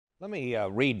Let me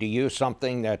read to you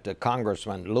something that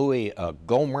Congressman Louie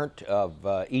Gohmert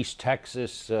of East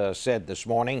Texas said this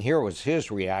morning. Here was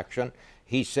his reaction.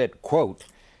 He said, quote,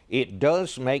 "It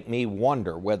does make me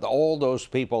wonder, with all those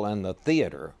people in the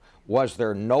theater, was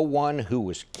there no one who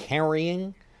was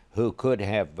carrying who could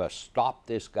have stopped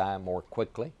this guy more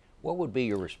quickly?" What would be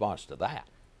your response to that?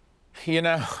 You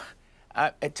know,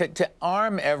 to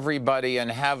arm everybody and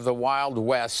have the Wild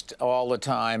West all the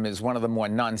time is one of the more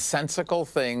nonsensical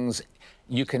things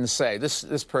you can say.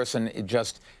 This person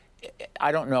just,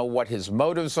 I don't know what his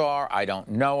motives are. I don't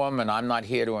know him, and I'm not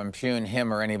here to impugn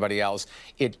him or anybody else.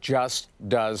 It just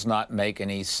does not make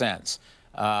any sense.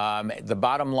 The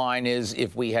bottom line is,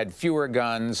 if we had fewer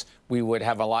guns, we would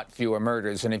have a lot fewer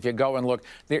murders. And if you go and look,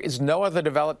 there is no other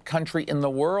developed country in the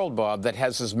world, Bob, that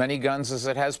has as many guns as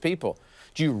it has people.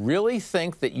 Do you really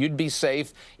think that you'd be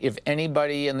safe if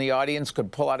anybody in the audience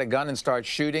could pull out a gun and start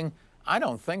shooting? I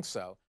don't think so.